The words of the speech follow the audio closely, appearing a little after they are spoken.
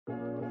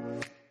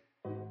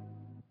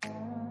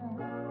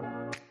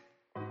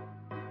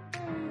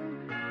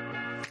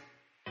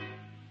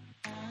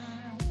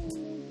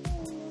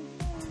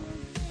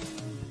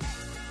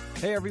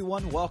Hey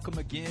everyone, welcome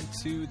again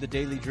to the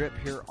Daily Drip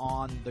here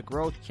on the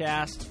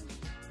Growthcast.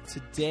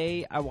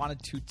 Today I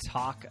wanted to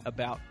talk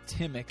about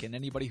Tmic, and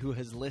anybody who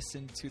has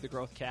listened to the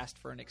Growthcast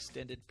for an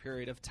extended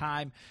period of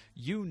time,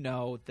 you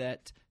know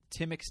that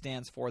Tmic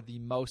stands for the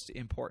most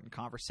important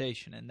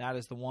conversation, and that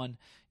is the one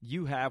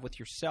you have with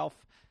yourself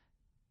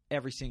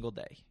every single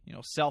day. You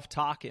know,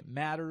 self-talk, it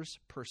matters.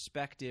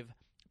 Perspective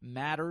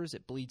matters.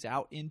 It bleeds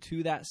out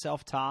into that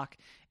self-talk,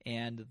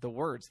 and the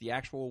words, the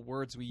actual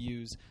words we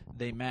use,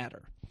 they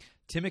matter.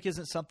 Tmic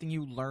isn't something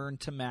you learn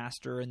to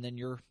master and then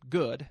you're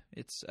good.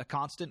 It's a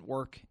constant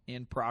work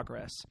in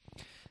progress.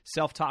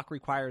 Self-talk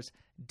requires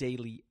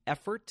daily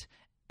effort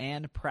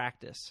and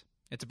practice.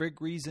 It's a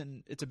big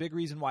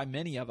reason why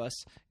many of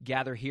us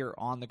gather here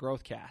on the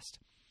Growthcast.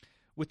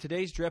 With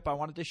today's drip, I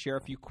wanted to share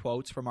a few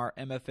quotes from our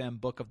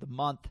MFM book of the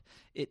month,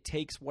 It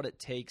Takes What It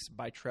Takes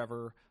by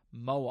Trevor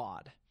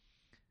Moawad.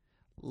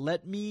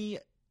 Let me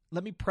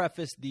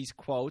preface these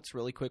quotes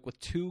really quick with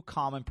two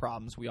common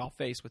problems we all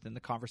face within the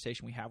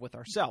conversation we have with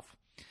ourselves.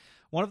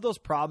 One of those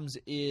problems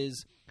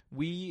is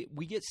we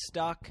get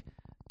stuck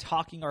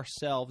talking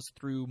ourselves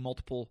through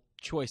multiple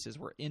choices.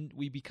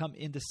 We become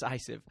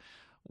indecisive.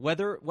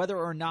 Whether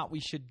or not we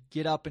should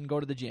get up and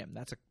go to the gym,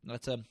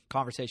 that's a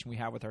conversation we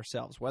have with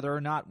ourselves. Whether or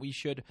not we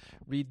should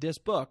read this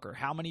book, or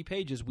how many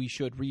pages we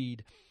should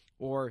read,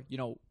 or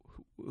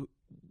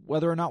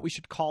whether or not we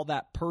should call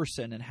that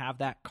person and have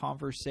that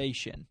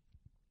conversation.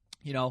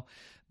 You know,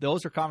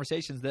 those are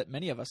conversations that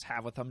many of us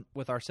have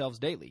with ourselves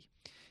daily.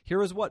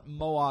 Here is what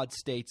Moawad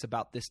states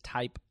about this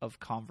type of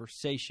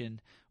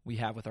conversation we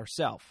have with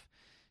ourselves.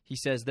 He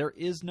says, there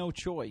is no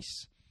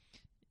choice.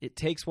 It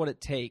takes what it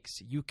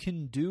takes. You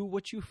can do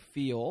what you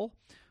feel,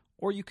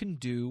 or you can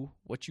do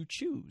what you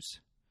choose.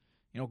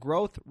 You know,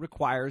 growth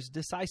requires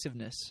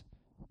decisiveness.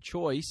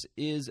 Choice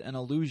is an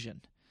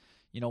illusion.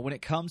 You know, when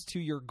it comes to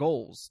your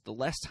goals, the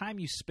less time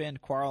you spend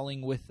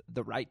quarreling with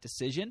the right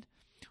decision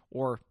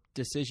or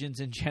decisions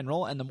in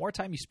general, and the more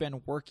time you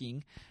spend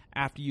working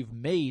after you've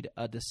made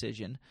a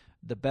decision,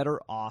 the better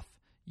off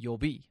you'll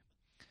be.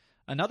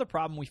 Another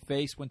problem we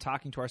face when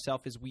talking to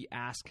ourselves is we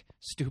ask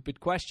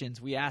stupid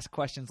questions. We ask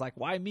questions like,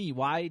 why me?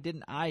 Why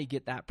didn't I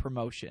get that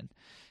promotion?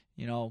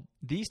 You know,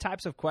 these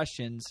types of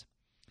questions,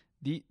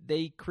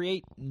 they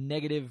create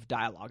negative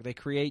dialogue. They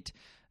create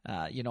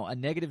a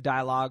negative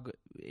dialogue,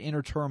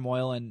 inner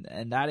turmoil,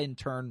 and that in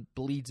turn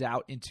bleeds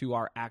out into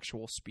our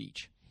actual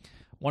speech.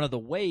 One of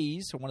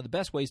the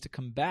best ways to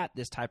combat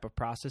this type of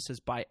process is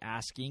by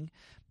asking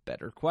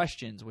better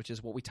questions, which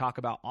is what we talk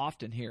about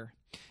often here.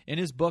 In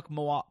his book,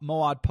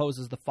 Moawad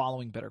poses the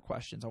following better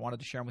questions. I wanted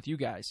to share them with you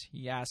guys.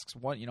 He asks,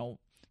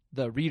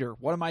 the reader,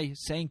 what am I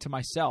saying to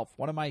myself?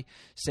 What am I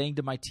saying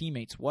to my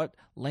teammates? What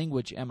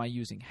language am I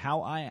using?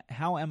 How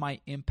am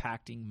I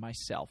impacting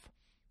myself?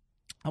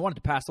 I wanted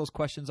to pass those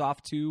questions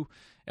off to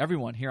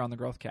everyone here on the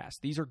Growthcast.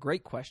 These are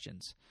great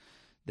questions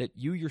that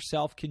you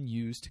yourself can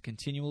use to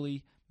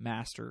continually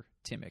master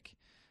Tmic.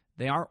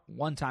 They aren't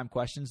one-time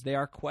questions. They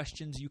are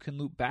questions you can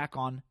loop back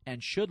on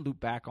and should loop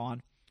back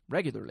on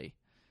regularly.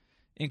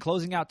 In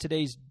closing out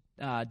today's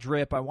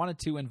drip, I wanted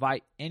to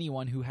invite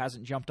anyone who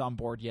hasn't jumped on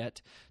board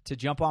yet to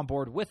jump on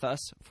board with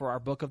us for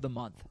our book of the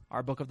month.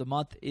 Our book of the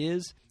month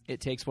is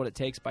It Takes What It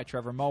Takes by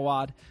Trevor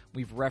Moawad.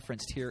 We've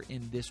referenced here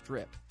in this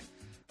drip.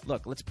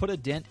 Look, let's put a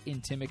dent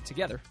in Tmic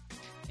together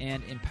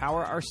and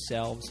empower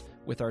ourselves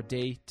with our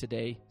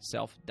day-to-day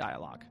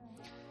self-dialogue.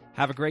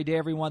 Have a great day,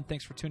 everyone.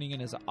 Thanks for tuning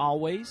in as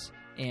always,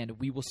 and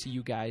we will see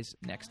you guys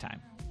next time.